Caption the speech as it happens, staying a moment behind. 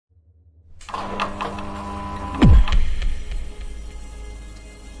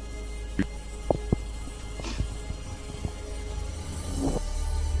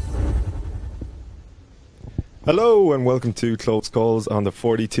Hello and welcome to Close Calls on the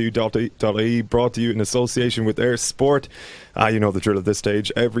 42.ie, brought to you in association with Air Sport. You know the drill at this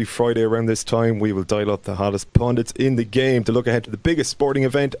stage. Every Friday around this time we will dial up the hottest pundits in the game to look ahead to the biggest sporting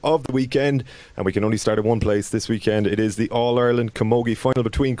event of the weekend, and we can only start at one place this weekend. It is the All-Ireland Camogie final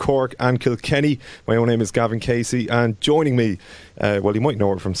between Cork and Kilkenny. My own name is Gavin Casey, and joining me, well, you might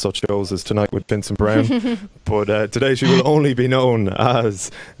know her from such shows as Tonight with Vincent Brown, but today she will only be known as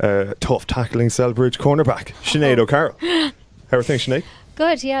tough tackling Selbridge cornerback Sinead O'Carroll. How are things, Sinead?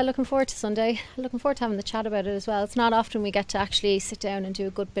 Good, yeah, looking forward to Sunday. Looking forward to having the chat about it as well. It's not often we get to actually sit down and do a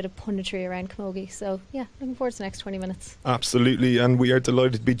good bit of punditry around camogie. So, yeah, looking forward to the next 20 minutes. Absolutely, and we are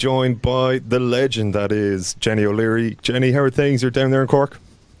delighted to be joined by the legend that is Jenny O'Leary. Jenny, how are things? You're down there in Cork?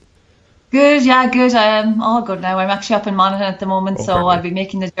 Good, yeah, good. I'm all good now. I'm actually up in Monaghan at the moment, so perfect. I'll be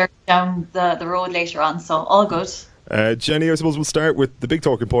making the journey down the road later on, so all good. Jenny, I suppose we'll start with the big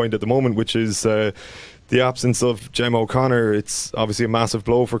talking point at the moment, which is the absence of Gemma O'Connor. It's obviously a massive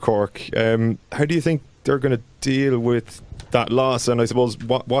blow for Cork. How do you think they're going to deal with that loss? And I suppose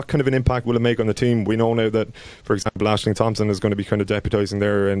what kind of an impact will it make on the team? We know now that, for example, Aisling Thompson is going to be kind of deputising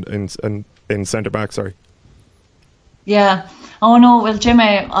there in centre back. Sorry. Yeah. Oh no, well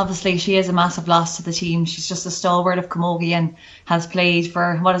Gemma, obviously she is a massive loss to the team. She's just a stalwart of camogie and has played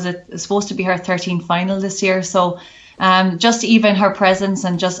for, what is it, it's supposed to be her 13th final this year. So just even her presence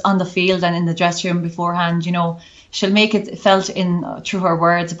and just on the field and in the dressing room beforehand, you know, she'll make it felt in through her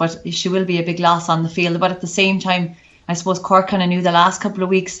words, but she will be a big loss on the field. But at the same time, I suppose Cork kind of knew the last couple of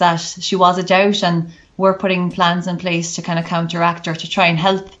weeks that she was a doubt, and we're putting plans in place to kind of counteract her, to try and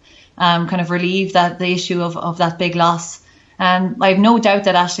help kind of relieve the issue of that big loss. I have no doubt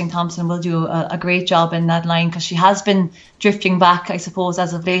that Aisling Thompson will do a great job in that line, because she has been drifting back, I suppose,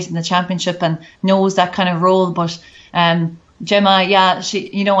 as of late in the championship, and knows that kind of role. But Gemma, yeah, she,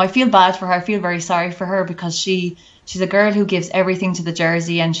 you know, I feel bad for her. I feel very sorry for her, because she's a girl who gives everything to the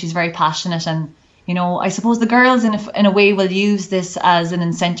jersey, and she's very passionate. And you know, I suppose the girls in a way will use this as an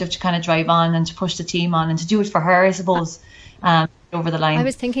incentive to kind of drive on and to push the team on and to do it for her, I suppose. Over the line. I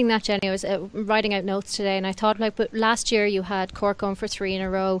was thinking that, Jenny. I was writing out notes today, and I thought, like, but last year you had Cork going for 3 in a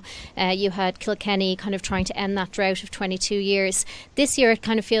row. You had Kilkenny kind of trying to end that drought of 22 years. This year it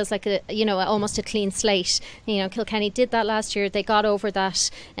kind of feels like almost a clean slate. You know, Kilkenny did that last year. They got over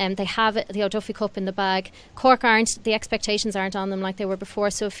that. They have the O'Duffy Cup in the bag. Cork aren't. The expectations aren't on them like they were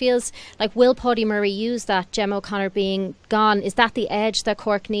before. So it feels like, will Paddy Murray use that, Gemma O'Connor being gone? Is that the edge that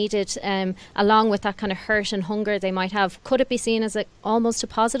Cork needed, along with that kind of hurt and hunger they might have? Could it be seen as almost a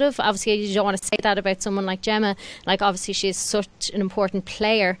positive? Obviously you don't want to say that about someone like Gemma, like obviously she's such an important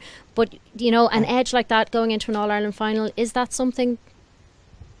player, but you know, an edge like that going into an All-Ireland final, is that something?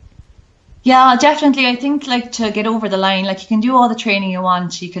 Yeah, definitely. I think, like, to get over the line, like, you can do all the training you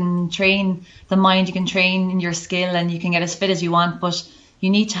want, you can train the mind, you can train your skill, and you can get as fit as you want, but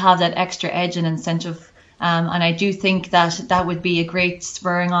you need to have that extra edge and incentive, and I do think that would be a great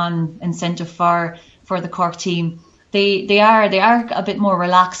spurring on incentive for the Cork team. They are a bit more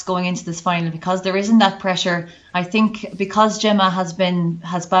relaxed going into this final, because there isn't that pressure. I think because Gemma has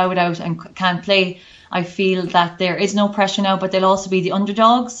bowed out and can't play, I feel that there is no pressure now, but they'll also be the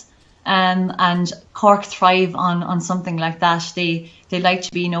underdogs. And Cork thrive on something like that. They like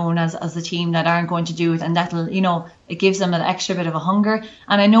to be known as the team that aren't going to do it, and that'll, you know, it gives them an extra bit of a hunger.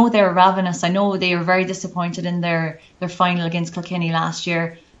 And I know they're ravenous. I know they were very disappointed in their final against Kilkenny last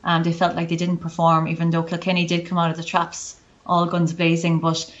year. They felt like they didn't perform, even though Kilkenny did come out of the traps all guns blazing.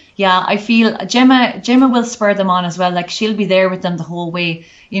 But yeah, I feel Gemma will spur them on as well. Like, she'll be there with them the whole way.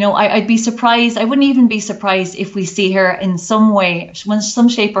 You know, I'd be surprised. I wouldn't even be surprised if we see her in some way, in some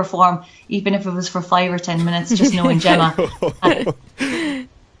shape or form, even if it was for 5 or 10 minutes, just knowing Gemma.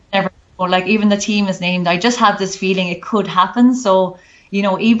 Never know. Like, even the team is named. I just have this feeling it could happen. So, you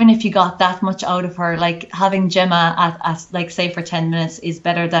know, even if you got that much out of her, like, having Gemma at like, say, for 10 minutes is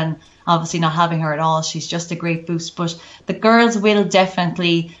better than obviously not having her at all. She's just a great boost. But the girls will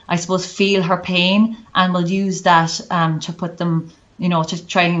definitely, I suppose, feel her pain and will use that to put them, you know, to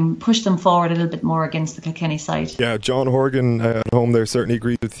try and push them forward a little bit more against the Kilkenny side. Yeah, John Horgan at home there certainly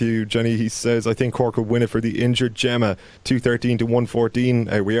agrees with you, Jenny. He says, I think Cork will win it for the injured Gemma, 213 to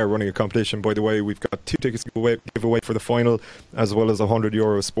 114. We are running a competition, by the way. We've got 2 tickets to give away for the final, as well as a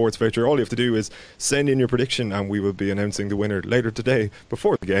 €100 sports voucher. All you have to do is send in your prediction, and we will be announcing the winner later today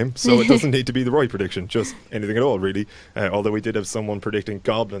before the game. So it doesn't need to be the right prediction, just anything at all, really. Although we did have someone predicting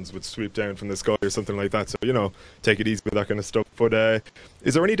goblins would swoop down from the sky or something like that. So, you know, take it easy with that kind of stuff. But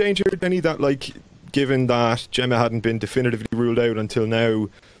is there any danger, Jenny, that, like, given that Gemma hadn't been definitively ruled out until now,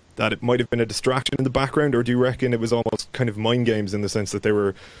 that it might have been a distraction in the background, or do you reckon it was almost kind of mind games in the sense that they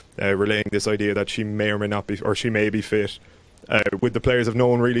were relaying this idea that she may or may not be, or she may be fit? Would the players have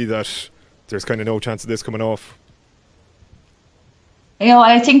known really that there's kind of no chance of this coming off?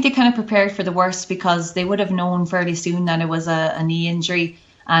 I think they kind of prepared for the worst because they would have known fairly soon that it was a knee injury.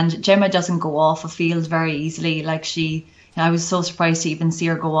 And Gemma doesn't go off a field very easily. I was so surprised to even see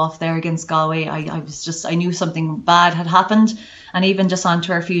her go off there against Galway. I knew something bad had happened. And even just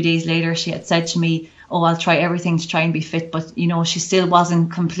onto her a few days later, she had said to me, "Oh, I'll try everything to try and be fit." But, she still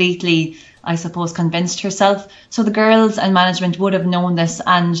wasn't completely, I suppose, convinced herself. So the girls and management would have known this.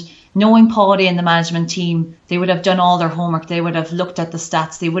 And knowing Paudie and the management team, they would have done all their homework. They would have looked at the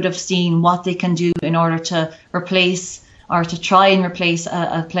stats. They would have seen what they can do in order to replace or to try and replace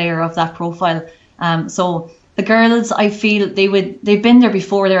a player of that profile. So the girls, I feel they've been there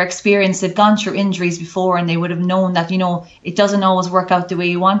before, they're experienced, they've gone through injuries before, and they would have known that, it doesn't always work out the way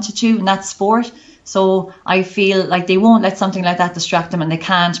you want it to in that sport. So I feel like they won't let something like that distract them, and they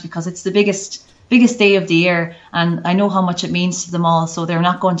can't, because it's the biggest day of the year, and I know how much it means to them all, so they're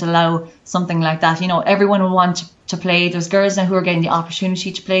not going to allow something like that. Everyone will want to play. There's girls now who are getting the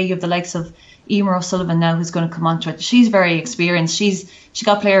opportunity to play. You have the likes of Emer O'Sullivan now, who's going to come onto it. She's very experienced. She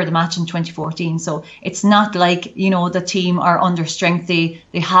got player of the match in 2014. So it's not like, the team are under strength. They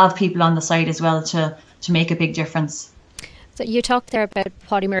have people on the side as well to make a big difference. So you talked there about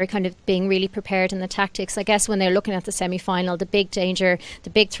Paudie Murray kind of being really prepared in the tactics. I guess when they're looking at the semi-final, the big danger, the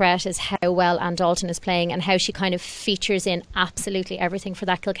big threat is how well Anne Dalton is playing and how she kind of features in absolutely everything for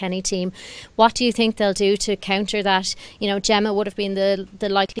that Kilkenny team. What do you think they'll do to counter that? Gemma would have been the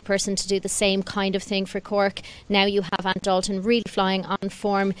likely person to do the same kind of thing for Cork. Now you have Anne Dalton really flying on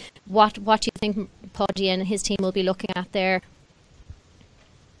form. What do you think Paudie and his team will be looking at there?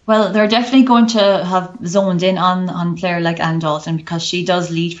 Well, they're definitely going to have zoned in on a player like Anne Dalton, because she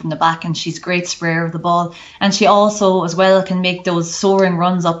does lead from the back and she's a great sprayer of the ball. And she also, as well, can make those soaring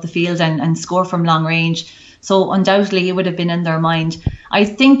runs up the field and score from long range. So undoubtedly, it would have been in their mind. I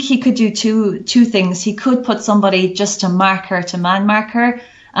think he could do two things. He could put somebody just to mark her, to man mark her.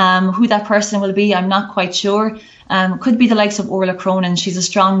 Who that person will be, I'm not quite sure. Could be the likes of Orla Cronin. She's a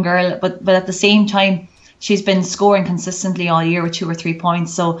strong girl, but at the same time, she's been scoring consistently all year with 2 or 3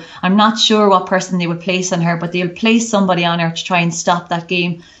 points. So I'm not sure what person they would place on her, but they'll place somebody on her to try and stop that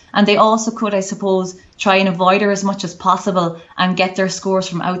game. And they also could, I suppose, try and avoid her as much as possible and get their scores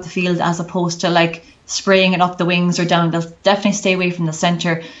from out the field, as opposed to spraying it up the wings or down. They'll definitely stay away from the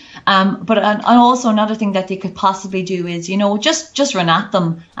centre. But also another thing that they could possibly do is, just run at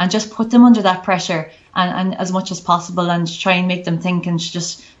them and just put them under that pressure and as much as possible, and try and make them think and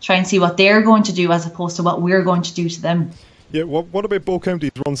just try and see what they're going to do as opposed to what we're going to do to them. Yeah, what about both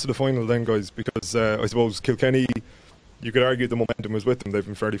counties' runs to the final then, guys? Because I suppose Kilkenny, you could argue the momentum was with them. They've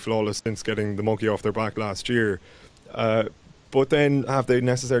been fairly flawless since getting the monkey off their back last year. But then, have they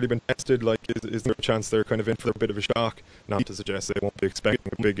necessarily been tested? Is there a chance they're kind of in for a bit of a shock? Not to suggest they won't be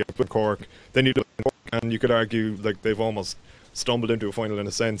expecting a big game with Cork. Then you look at Cork, and you could argue they've almost stumbled into a final in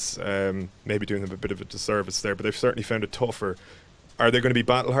a sense, maybe doing them a bit of a disservice there, but they've certainly found it tougher. Are they going to be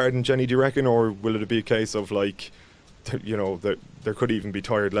battle hardened, Jenny, do you reckon, or will it be a case of there could even be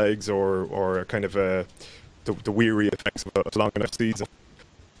tired legs or a kind of the weary effects of a long enough season?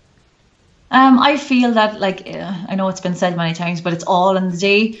 I feel that, I know it's been said many times, but it's all in the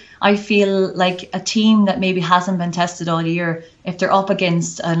day. I feel like a team that maybe hasn't been tested all year, if they're up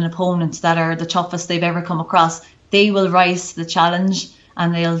against an opponent that are the toughest they've ever come across, they will rise to the challenge,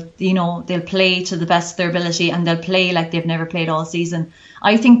 and they'll play to the best of their ability, and they'll play like they've never played all season.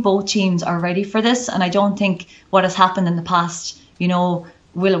 I think both teams are ready for this, and I don't think what has happened in the past, will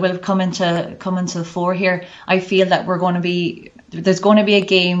come into the fore here. I feel that there's going to be a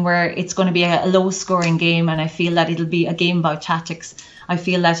game where it's going to be a low scoring game, and I feel that it'll be a game about tactics. I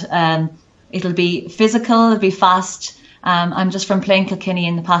feel that it'll be physical, it'll be fast. And just from playing Kilkenny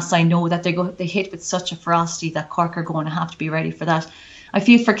in the past, I know that they hit with such a ferocity that Cork are going to have to be ready for that. I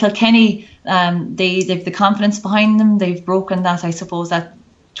feel for Kilkenny, they've the confidence behind them. They've broken that, I suppose, that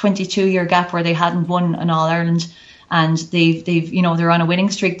 22-year gap where they hadn't won an All-Ireland, and they're on a winning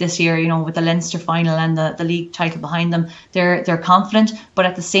streak this year. With the Leinster final and the league title behind them, they're confident. But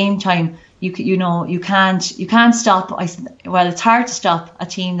at the same time, you can't stop. It's hard to stop a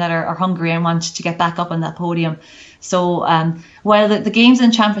team that are hungry and want to get back up on that podium. So while the games in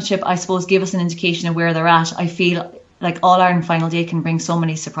the championship, I suppose, give us an indication of where they're at, I feel like All-Ireland final day can bring so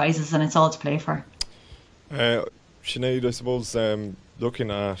many surprises, and it's all to play for. Sinead, I suppose,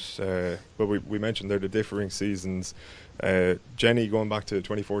 looking at, we mentioned there the differing seasons. Jenny, going back to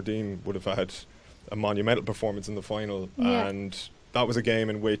 2014, would have had a monumental performance in the final, and that was a game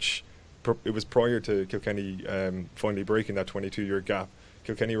in which it was prior to Kilkenny finally breaking that 22-year gap.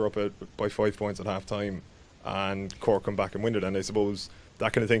 Kilkenny were up by 5 points at half time, and Cork come back and win it. And I suppose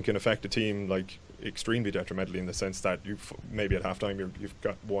that kind of thing can affect a team like extremely detrimentally, in the sense that maybe at half time you've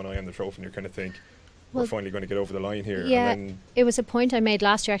got one eye on the trophy and you kind of think, we're finally going to get over the line here. Yeah, and then it was a point I made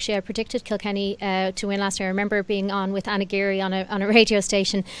last year. Actually, I predicted Kilkenny to win last year. I remember being on with Anna Geary on a radio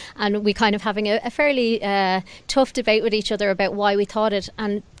station, and we kind of having a fairly tough debate with each other about why we thought it.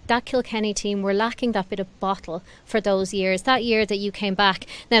 And that Kilkenny team were lacking that bit of bottle for those years. That year that you came back,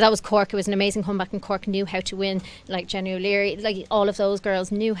 now that was Cork. It was an amazing comeback, and Cork knew how to win. Like Jenny O'Leary, like all of those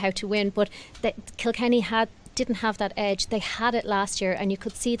girls knew how to win. But Kilkenny didn't have that edge. They had it last year, and you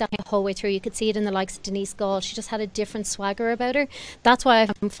could see that the whole way through. You could see it in the likes of Denise Gall. She just had a different swagger about her. That's why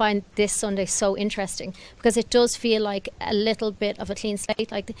I find this Sunday so interesting, because it does feel like a little bit of a clean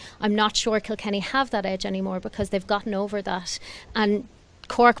slate. Like, I'm not sure Kilkenny have that edge anymore, because they've gotten over that, and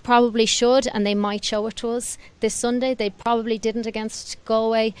Cork probably should, and they might show it to us this Sunday. They probably didn't against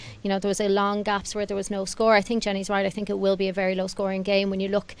Galway. You know, there was a long gaps where there was no score. I think Jenny's right. I think it will be a very low scoring game. When you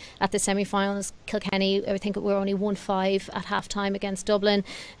look at the semi-finals, Kilkenny, I think we're only 1-5 at half time against Dublin.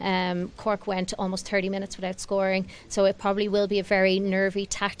 Cork went almost 30 minutes without scoring, so it probably will be a very nervy,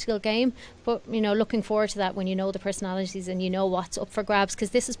 tactical game. But, you know, looking forward to that when you know the personalities and you know what's up for grabs,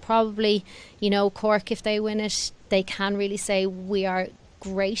 because this is probably, you know, Cork, if they win it, they can really say we are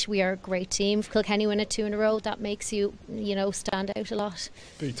great. We are a great team. If Kilkenny win it 2 in a row, that makes you know, stand out a lot.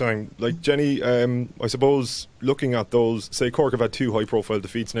 Big time. Like, Jenny, I suppose looking at those, say Cork have had 2 high-profile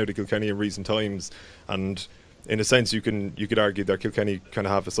defeats now to Kilkenny in recent times, and in a sense you could argue that Kilkenny kind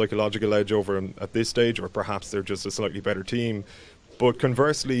of have a psychological edge over them at this stage, or perhaps they're just a slightly better team. But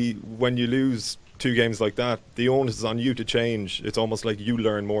conversely, when you lose 2 games like that, the onus is on you to change. It's almost like you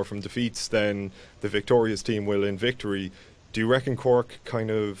learn more from defeats than the victorious team will in victory. Do you reckon Cork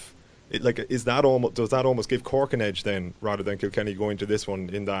kind of, does that almost give Cork an edge then, rather than Kilkenny going to this one,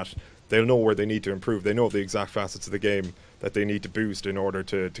 in that they'll know where they need to improve? They know the exact facets of the game that they need to boost in order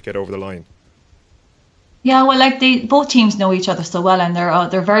to get over the line. Yeah, well, like both teams know each other so well, and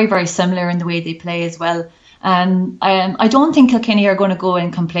they're very, very similar in the way they play as well. And I don't think Kilkenny are going to go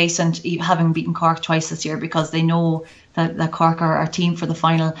in complacent, having beaten Cork twice this year, because they know that Cork are our team for the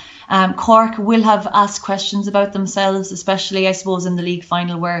final. Cork will have asked questions about themselves, especially, I suppose, in the league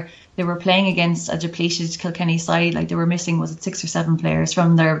final, where they were playing against a depleted Kilkenny side. Like, they were missing, was it 6 or 7 players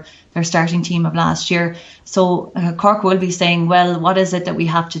from their starting team of last year. So Cork will be saying, well, what is it that we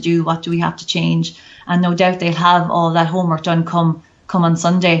have to do? What do we have to change? And no doubt they'll have all that homework done come on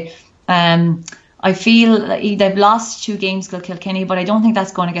Sunday. I feel they've lost 2 games to Kilkenny, but I don't think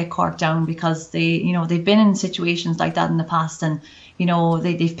that's going to get Cork down, because they've been in situations like that in the past, and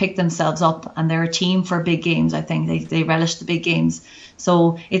they've picked themselves up, and they're a team for big games. I think they relish the big games,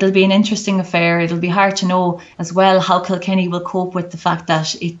 so it'll be an interesting affair. It'll be hard to know as well how Kilkenny will cope with the fact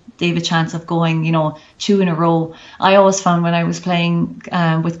that they have a chance of going 2 in a row. I always found when I was playing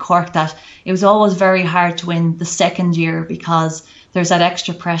with Cork that it was always very hard to win the second year, because there's that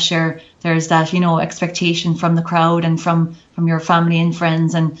extra pressure. There's that, expectation from the crowd and from your family and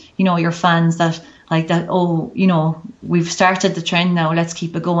friends and, your fans that we've started the trend now, let's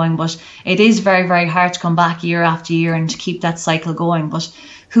keep it going. But it is very, very hard to come back year after year and to keep that cycle going. But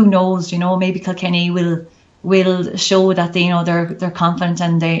who knows, maybe Kilkenny will show that they're confident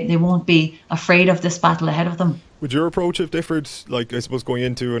and they won't be afraid of this battle ahead of them. Would your approach have differed, like, I suppose, going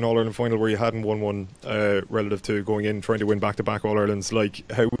into an All-Ireland final where you hadn't won one, relative to going in trying to win back-to-back All-Irelands?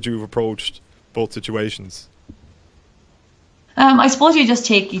 Like, how would you have approached both situations? I suppose you just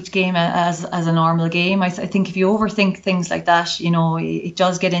take each game as a normal game. I think if you overthink things like that, it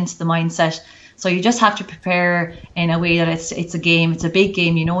does get into the mindset. So you just have to prepare in a way that it's a game. It's a big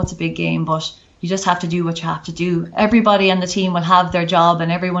game. It's a big game, but you just have to do what you have to do. Everybody on the team will have their job,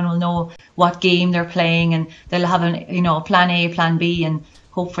 and everyone will know what game they're playing, and they'll have plan A, plan B, and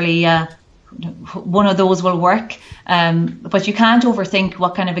hopefully one of those will work. But you can't overthink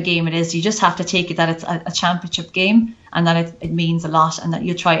what kind of a game it is. You just have to take it that it's a championship game, and that it means a lot, and that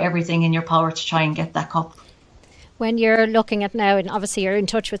you try everything in your power to try and get that cup. When you're looking at now, and obviously you're in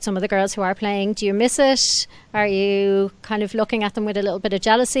touch with some of the girls who are playing, do you miss it? Are you kind of looking at them with a little bit of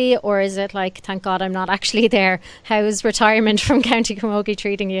jealousy, or is it like, thank God I'm not actually there? How's retirement from County Camogie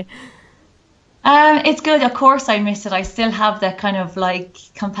treating you? It's good. Of course, I miss it. I still have that kind of like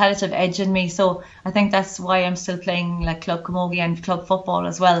competitive edge in me. So I think that's why I'm still playing like club camogie and club football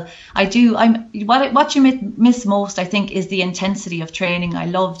as well. I do. What you miss most, I think, is the intensity of training. I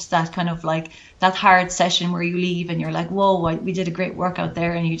loved that kind of like that hard session where you leave and you're like, whoa, we did a great workout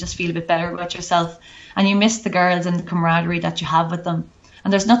there, and you just feel a bit better about yourself. And you miss the girls and the camaraderie that you have with them.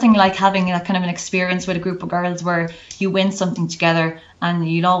 And there's nothing like having a kind of an experience with a group of girls where you win something together, and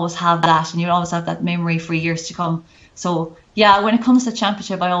you'll always have that, and you'll always have that memory for years to come. So yeah, when it comes to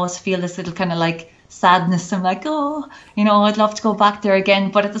championship, I always feel this little kind of like sadness. I'm like, oh, I'd love to go back there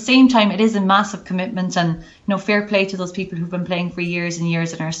again. But at the same time, it is a massive commitment, and fair play to those people who've been playing for years and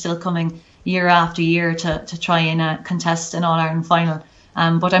years and are still coming year after year to try and contest an All-Ireland final.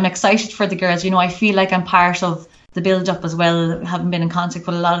 But I'm excited for the girls. I feel like I'm part of the build-up as well, having been in contact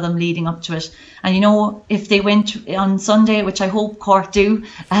with a lot of them leading up to it. And if they went on Sunday, which I hope Cork do,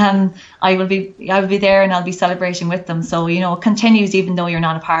 I will be there and I'll be celebrating with them. So it continues even though you're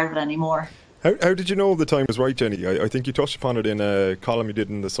not a part of it anymore. How did you know the time was right, Jenny? I think you touched upon it in a column you did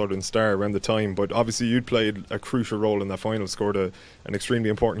in the Southern Star around the time, but obviously you'd played a crucial role in that final, scored an extremely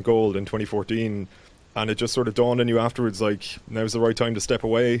important goal in 2014. And it just sort of dawned on you afterwards, like, now's the right time to step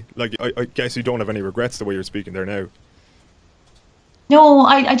away. Like, I guess you don't have any regrets the way you're speaking there now. No,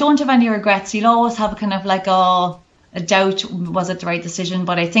 I don't have any regrets. You'll always have a kind of like a doubt, was it the right decision?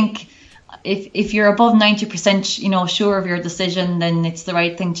 But I think if you're above 90%, sure of your decision, then it's the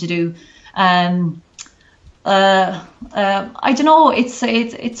right thing to do. I don't know.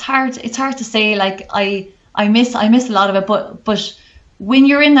 It's hard to say. Like I miss a lot of it, but when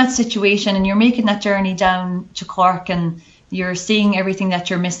you're in that situation and you're making that journey down to Cork and you're seeing everything that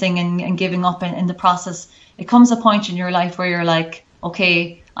you're missing and giving up in the process, it comes a point in your life where you're like,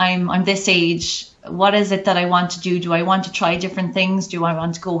 okay, I'm this age. What is it that I want to do? Do I want to try different things? Do I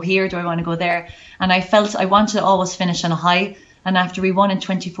want to go here? Do I want to go there? And I felt I wanted to always finish on a high. And after we won in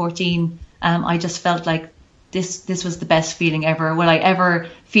 2014, I just felt like this was the best feeling ever. Will I ever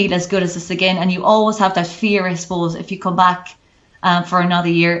feel as good as this again? And you always have that fear, I suppose, if you come back for another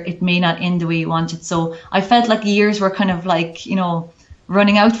year, it may not end the way you want it. So I felt like years were kind of like,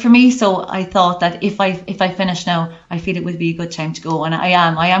 running out for me. So I thought that if I finish now, I feel it would be a good time to go. And I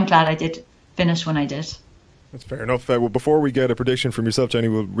am glad I did finish when I did. That's fair enough. Well, before we get a prediction from yourself, Jenny,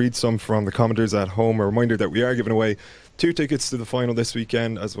 we'll read some from the commenters at home. A reminder that we are giving away 2 tickets to the final this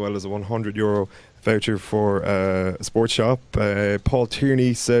weekend, as well as a €100 voucher for a sports shop. Paul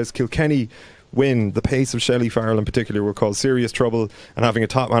Tierney says Kilkenny win. The pace of Shelley Farrell in particular will cause serious trouble, and having a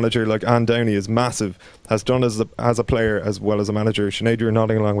top manager like Anne Downey is massive. Has done as a player as well as a manager. Sinead, you're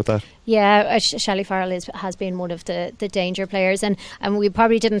nodding along with that. Yeah, Shelley Farrell has been one of the danger players, and we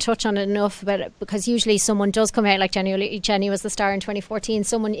probably didn't touch on it enough, but because usually someone does come out, like Jenny was the star in 2014.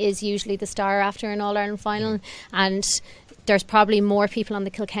 Someone is usually the star after an All-Ireland final, and there's probably more people on the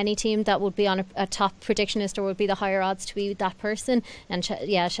Kilkenny team that would be on a top predictionist or would be the higher odds to be that person. And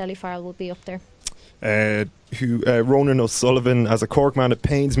Shelley Farrell would be up there. Ronan O'Sullivan, as a Cork man, it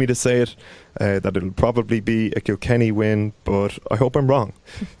pains me to say it, that it'll probably be a Kilkenny win, but I hope I'm wrong.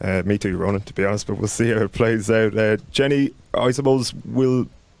 Me too, Ronan, to be honest, but we'll see how it plays out. Jenny, I suppose we'll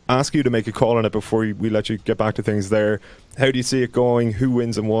ask you to make a call on it before we let you get back to things there. How do you see it going? Who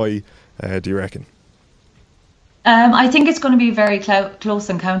wins and why, do you reckon? I think it's going to be a very close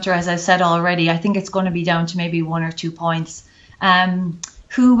encounter, as I said already. I think it's going to be down to maybe 1 or 2 points.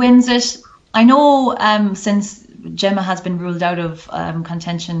 Who wins it? I know since Gemma has been ruled out of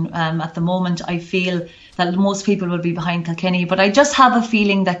contention at the moment, I feel that most people will be behind Kilkenny, but I just have a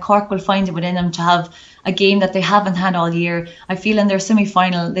feeling that Cork will find it within them to have a game that they haven't had all year. I feel in their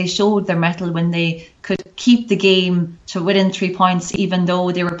semi-final they showed their mettle when they could keep the game to within 3 points, even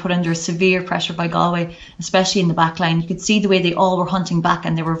though they were put under severe pressure by Galway, especially in the back line. You could see the way they all were hunting back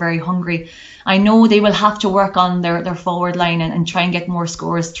and they were very hungry. I know they will have to work on their forward line and try and get more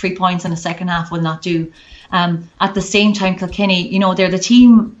scores. 3 points in the second half will not do. At the same time, Kilkenny, they're the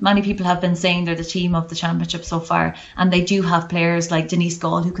team, many people have been saying they're the team of the championship so far, and they do have players like Denise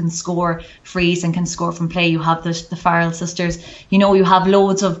Gall who can score frees and can score from play. You have the Farrell sisters, you have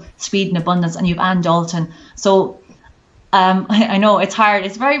loads of speed and abundance, and you have Anne Dalton. So I know it's hard,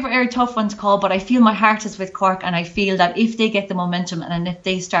 it's very, very tough one to call, but I feel my heart is with Cork, and I feel that if they get the momentum and if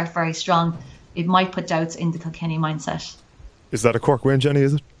they start very strong, it might put doubts in the Kilkenny mindset. Is that a Cork win, Jenny,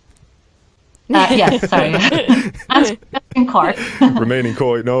 is it? Yes, sorry. And in Cork. Remaining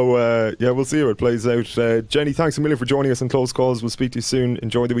coy. No, we'll see how it plays out. Jenny, thanks a million for joining us on Close Calls. We'll speak to you soon.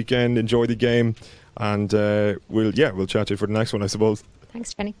 Enjoy the weekend, enjoy the game, and we'll chat to you for the next one, I suppose.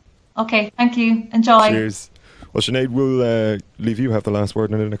 Thanks, Jenny. Okay, thank you. Enjoy. Cheers. Well, Sinead, we'll leave you have the last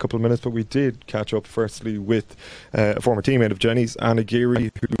word in a couple of minutes, but we did catch up firstly with a former teammate of Jenny's, Anna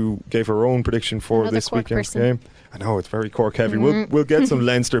Geary, who gave her own prediction for Another this Cork weekend's person. game. I know, it's very Cork heavy. We'll get some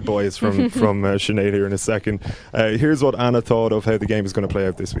Leinster boys from Sinead here in a second. Here's what Anna thought of how the game is going to play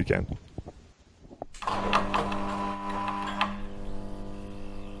out this weekend.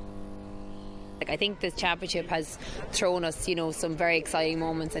 I think this championship has thrown us, some very exciting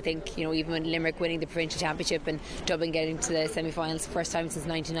moments. I think, even when Limerick winning the provincial championship and Dublin getting to the semi-finals for the first time since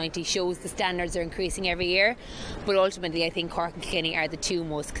 1990 shows the standards are increasing every year. But ultimately, I think Cork and Kilkenny are the two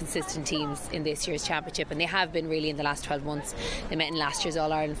most consistent teams in this year's championship, and they have been really in the last 12 months. They met in last year's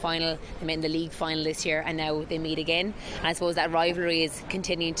All-Ireland final, they met in the league final this year, and now they meet again. And I suppose that rivalry is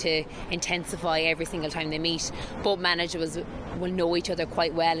continuing to intensify every single time they meet. Both managers will know each other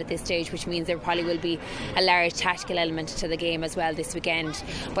quite well at this stage, which means there probably will be a large tactical element to the game as well this weekend.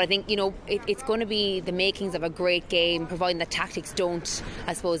 But I think it's going to be the makings of a great game, providing that tactics don't,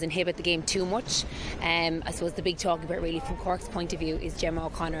 I suppose, inhibit the game too much. I suppose the big talk about really from Cork's point of view is Gemma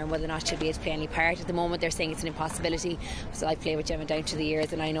O'Connor and whether or not she'll be able to play any part. At the moment they're saying it's an impossibility, so I play with Gemma down to the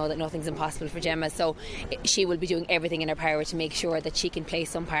years and I know that nothing's impossible for Gemma, so she will be doing everything in her power to make sure that she can play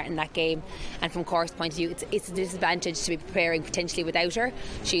some part in that game. And from Cork's point of view, it's a disadvantage to be preparing potentially without her.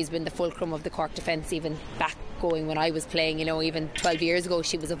 She's been the fulcrum of the Cork defence even back going when I was playing, even 12 years ago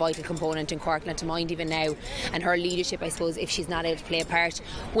she was a vital component in Cork, not to mind even now. And her leadership, I suppose, if she's not able to play a part,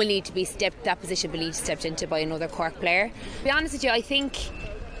 will need to be that position will need to be stepped into by another Cork player. To be honest with you, I think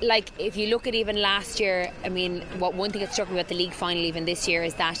if you look at even last year, one thing that struck me about the league final even this year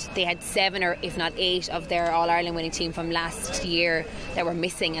is that they had 7 or if not 8 of their All-Ireland winning team from last year that were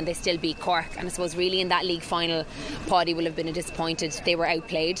missing, and they still beat Cork. And I suppose really in that league final, Paddy will have been disappointed. They were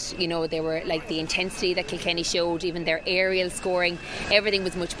outplayed. They were the intensity that Kilkenny showed, even their aerial scoring, everything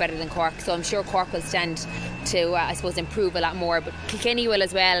was much better than Cork. So I'm sure Cork will stand to I suppose improve a lot more, but Kilkenny will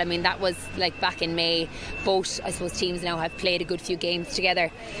as well. That was back in May. Both I suppose teams now have played a good few games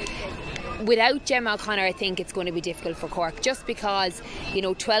together. Without Gemma O'Connor, I think it's going to be difficult for Cork, just because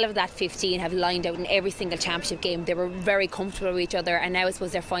 12 of that 15 have lined out in every single championship game. They were very comfortable with each other, and now I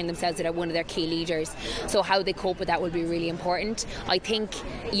suppose they're finding themselves without one of their key leaders, so how they cope with that will be really important. I think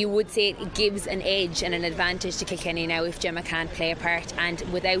you would say it gives an edge and an advantage to Kilkenny now if Gemma can't play a part, and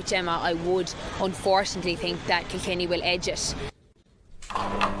without Gemma I would unfortunately think that Kilkenny will edge it.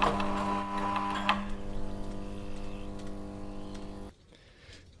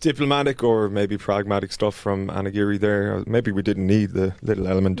 Diplomatic or maybe pragmatic stuff from Anna Geary there. Maybe we didn't need the little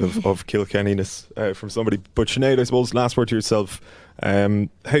element of Kilkenny-ness from somebody. But Sinead, I suppose, last word to yourself. How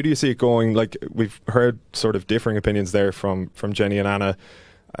do you see it going? We've heard sort of differing opinions there from Jenny and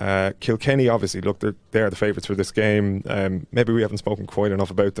Anna. Kilkenny, obviously, look, they're the favourites for this game. Maybe we haven't spoken quite enough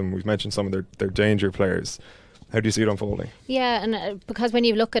about them. We've mentioned some of their danger players. How do you see it unfolding? Yeah, and because when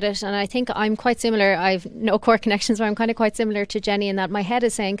you look at it, and I think I'm quite similar, I've no Cork connections, but I'm kind of quite similar to Jenny in that my head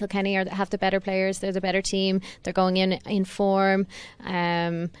is saying Kilkenny have the better players, they're the better team, they're going in form,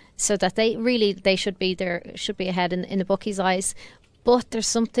 so that they should be ahead in the bookies' eyes. But there's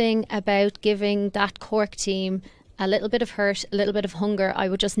something about giving that Cork team a little bit of hurt, a little bit of hunger. I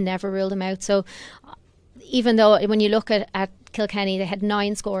would just never rule them out. So even though when you look at Kilkenny, they had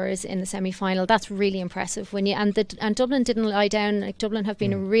 9 scorers in the semi-final. That's really impressive. And Dublin didn't lie down. Dublin have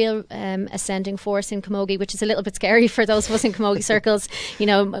been a real ascending force in camogie, which is a little bit scary for those of us in camogie circles.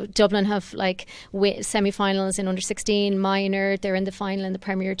 Dublin have semi-finals in under 16 minor. They're in the final in the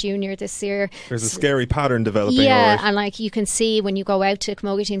Premier Junior this year. There's a scary pattern developing. Yeah, and you can see when you go out to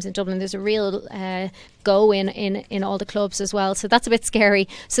camogie teams in Dublin, there's a real go in all the clubs as well. So that's a bit scary.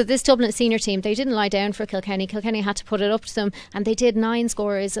 So this Dublin senior team, they didn't lie down for Kilkenny. Kilkenny had to put it up to them. And they did 9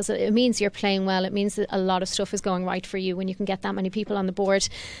 scorers. It means you're playing well. It means that a lot of stuff is going right for you when you can get that many people on the board.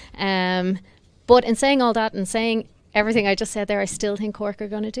 But in saying all that and saying everything I just said there, I still think Cork are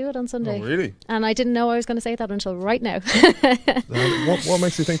going to do it on Sunday. Oh, really? And I didn't know I was going to say that until right now. What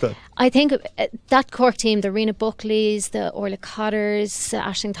makes you think that? I think that Cork team, the Rena Buckleys, the Orla Cotters, the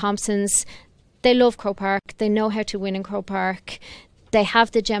Aisling Thompsons, they love Croke Park. They know how to win in Croke Park. They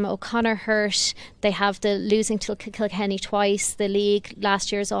have the Gemma O'Connor hurt. They have the losing to Kilkenny twice, the league,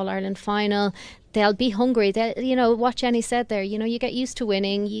 last year's All-Ireland final. They'll be hungry. What Jenny said there, you get used to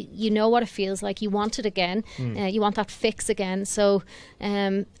winning. You know what it feels like. You want it again. You want that fix again. So,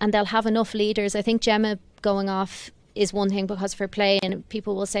 and they'll have enough leaders. I think Gemma going off is one thing because of her play, and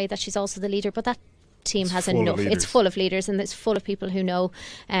people will say that she's also the leader, but that team has enough. It's full of leaders, and it's full of people who know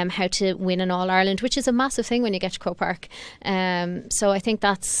how to win an All-Ireland, which is a massive thing when you get to Croke Park. So I think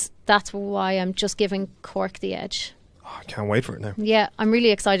that's why I'm just giving Cork the edge. I can't wait for it now. Yeah, I'm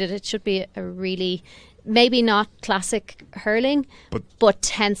really excited. It should be a really maybe not classic hurling, but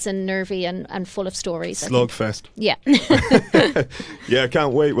tense and nervy and full of stories. Slugfest. Yeah. Yeah,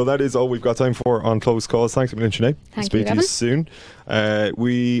 can't wait. Well, that is all we've got time for on Close Calls. Thanks a million, Sinead. Thank you, Speak to you soon.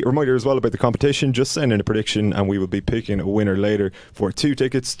 We remind you as well about the competition. Just send in a prediction and we will be picking a winner later for 2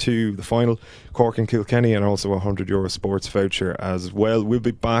 tickets to the final, Cork and Kilkenny, and also a €100 sports voucher as well. We'll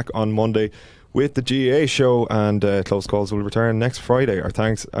be back on Monday with the GAA show, and Close Calls will return next Friday. Our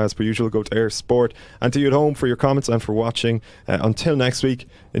thanks as per usual go to Air Sport and to you at home for your comments and for watching. Until next week,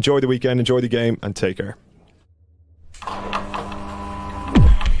 enjoy the weekend, enjoy the game, and take care.